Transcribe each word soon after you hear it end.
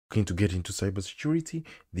Looking to get into cybersecurity,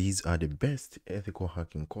 these are the best ethical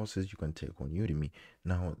hacking courses you can take on Udemy.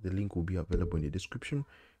 Now, the link will be available in the description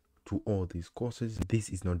to all these courses. This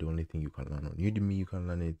is not the only thing you can learn on Udemy. You can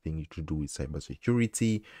learn anything to do with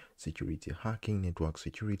cybersecurity, security hacking, network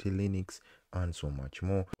security, Linux, and so much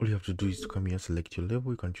more. All you have to do is to come here, select your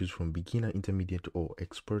level. You can choose from beginner, intermediate, or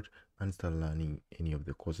expert and start learning any of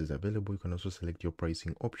the courses available. You can also select your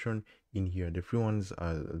pricing option in here. The free ones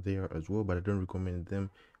are there as well, but I don't recommend them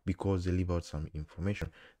because they leave out some information.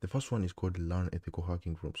 The first one is called Learn Ethical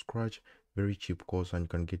Hacking from Scratch. Very cheap course, and you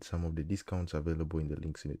can get some of the discounts available in the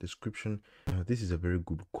links in the description. Now, this is a very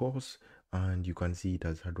good course, and you can see it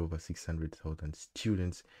has had over 600,000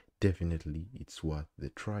 students. Definitely it's worth the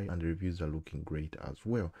try, and the reviews are looking great as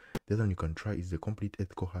well. The other one you can try is the Complete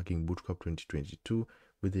Ethical Hacking Bootcamp 2022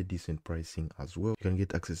 with a decent pricing as well. You can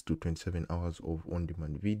get access to 27 hours of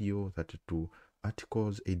on-demand video, 32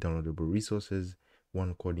 articles, 8 downloadable resources,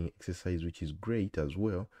 1 coding exercise, which is great as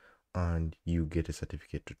well, and you get a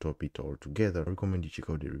certificate to top it all together. I recommend you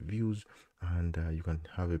check out the reviews, and you can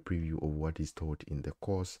have a preview of what is taught in the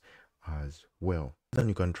course as well. Then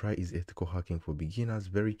you can try is Ethical Hacking for Beginners.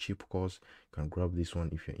 Very cheap course. You can grab this one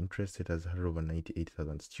if you're interested. It has had over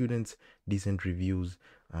 98,000 students, decent reviews,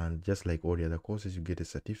 and just like all the other courses, you get a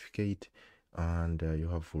certificate, and you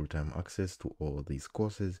have full-time access to all these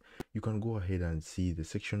courses. You can go ahead and see the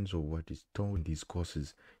sections of what is taught in these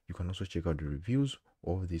courses. You can also check out the reviews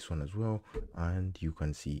of this one as well, and you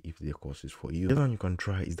can see if the course is for you. The other one you can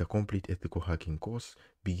try is the Complete Ethical Hacking course,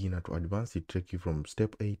 beginner to advanced. It takes you from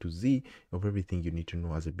step A to Z of everything you need to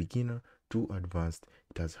know as a beginner to advanced.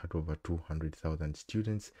 It has had over 200,000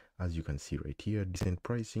 students, as you can see right here. Decent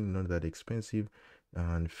pricing, not that expensive,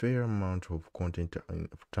 and fair amount of content in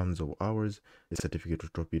terms of hours, a certificate to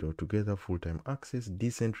top it all together, full-time access,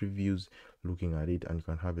 decent reviews looking at it, and you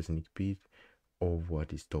can have a sneak peek of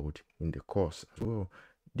what is taught in the course as well.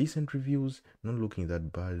 Decent reviews, not looking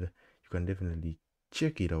that bad. You can definitely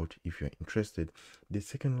check it out if you're interested. The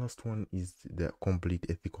second last one is the Complete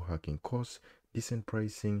Ethical Hacking course. Decent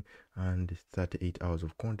pricing and 38 hours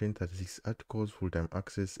of content, 36 articles, full-time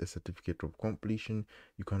access, a certificate of completion.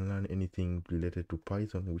 You can learn anything related to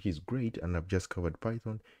Python, which is great, and I've just covered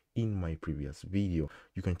Python in my previous video.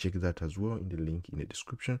 You can check that as well in the link in the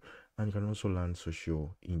description. And you can also learn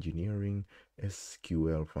social engineering,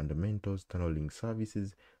 SQL fundamentals, tunneling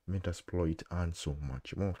services, Metasploit, and so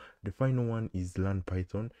much more. The final one is Learn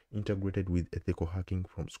Python integrated with ethical hacking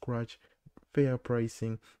from scratch. Fair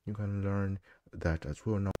pricing, you can learn that as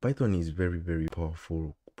well. Now, Python is very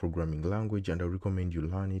powerful programming language, and I recommend you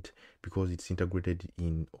learn it because it's integrated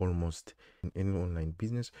in almost in any online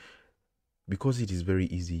business, because it is very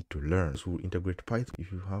easy to learn. So integrate Python.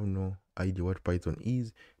 If you have no idea what Python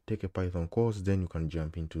is, take a Python course, then you can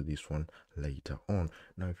jump into this one later on.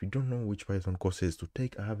 Now, if you don't know which Python courses to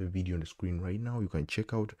take, I have a video on the screen right now you can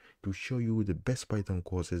check out to show you the best Python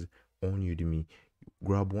courses on Udemy.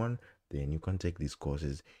 Grab one, then you can take these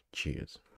courses. Cheers.